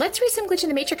Let's read some Glitch in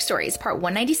the Matrix stories, part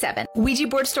 197. Ouija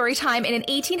board story time in an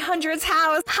 1800s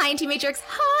house. Hi, Auntie Matrix.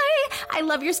 Hi! I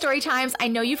love your story times. I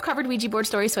know you've covered Ouija board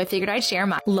stories, so I figured I'd share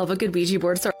mine. Love a good Ouija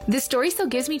board story. This story still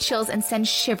gives me chills and sends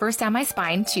shivers down my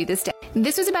spine to this day.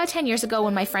 This was about 10 years ago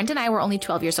when my friend and I were only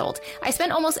 12 years old. I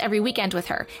spent almost every weekend with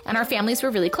her, and our families were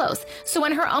really close. So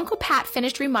when her Uncle Pat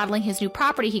finished remodeling his new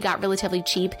property, he got relatively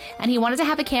cheap, and he wanted to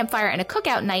have a campfire and a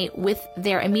cookout night with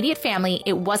their immediate family.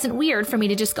 It wasn't weird for me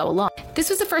to just go along. This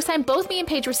was the first time both me and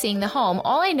Paige were seeing the home.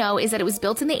 All I know is that it was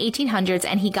built in the 1800s,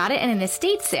 and he got it in an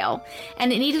estate sale,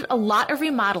 and it needed a lot of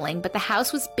remodeling, but the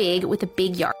house was big with a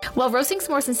big yard. While roasting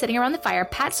s'mores and sitting around the fire,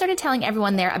 Pat started telling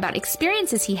everyone there about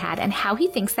experiences he had and how he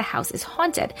thinks the house is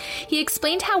haunted. He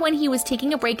explained how when he was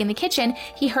taking a break in the kitchen,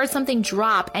 he heard something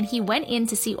drop, and he went in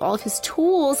to see all of his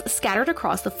tools scattered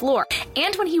across the floor.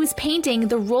 And when he was painting,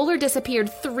 the roller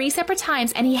disappeared 3 separate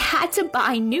times, and he had to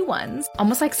buy new ones.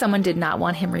 Almost like someone did not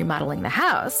want him remodeling the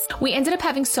house. We ended up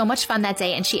having so much fun that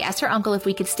day, and she asked her uncle if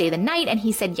we could stay the night, and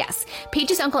he said yes.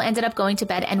 Paige's uncle ended up going to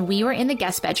bed, and we were in the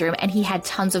guest bedroom, and he had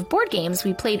tons of board games.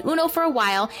 We played Uno for a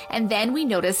while, and then we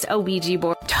noticed a Ouija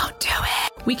board. Don't do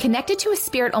it! We connected to a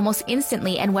spirit almost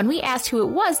instantly, and when we asked who it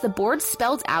was, the board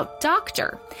spelled out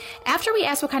doctor. After we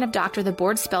asked what kind of doctor, the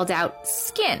board spelled out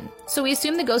skin. So we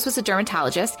assumed the ghost was a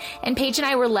dermatologist, and Paige and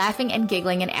I were laughing and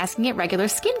giggling and asking it regular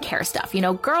skincare stuff,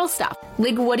 girl stuff.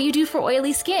 Like, what do you do for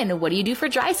oily skin? What do you do for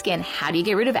dry skin? How do you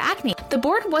get rid of acne? The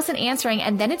board wasn't answering,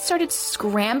 and then it started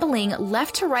scrambling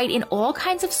left to right in all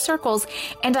kinds of circles,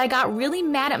 and I got really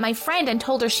mad at my friend and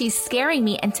told her she's scaring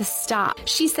me and to stop.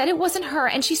 She said it wasn't her,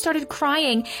 and she started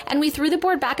crying, and we threw the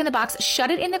board back in the box,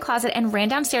 shut it in the closet, and ran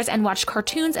downstairs and watched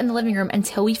cartoons in the living room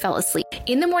until we fell asleep.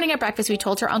 In the morning at breakfast, we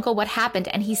told her uncle what happened,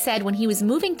 and he said when he was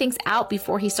moving things out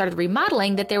before he started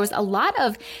remodeling that there was a lot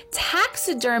of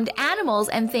taxidermed animals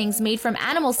and things made from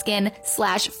animal skin /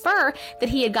 fur that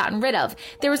he had gotten rid of.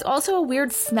 There was also a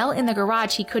weird smell in the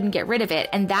garage. He couldn't get rid of it,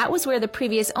 and that was where the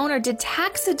previous owner did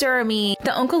taxidermy.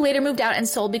 The uncle later moved out and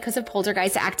sold because of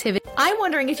poltergeist activity. I'm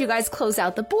wondering if you guys close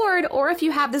out the board or if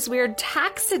you have this weird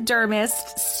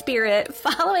taxidermist spirit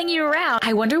following you around.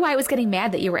 I wonder why I was getting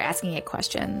mad that you were asking it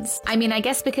questions. I mean, I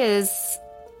guess because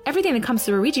everything that comes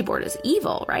through a Ouija board is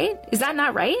evil, right? Is that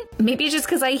not right? Maybe it's just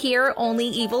because I hear only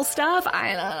evil stuff.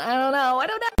 I don't know.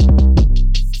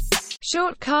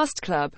 Short Cast Club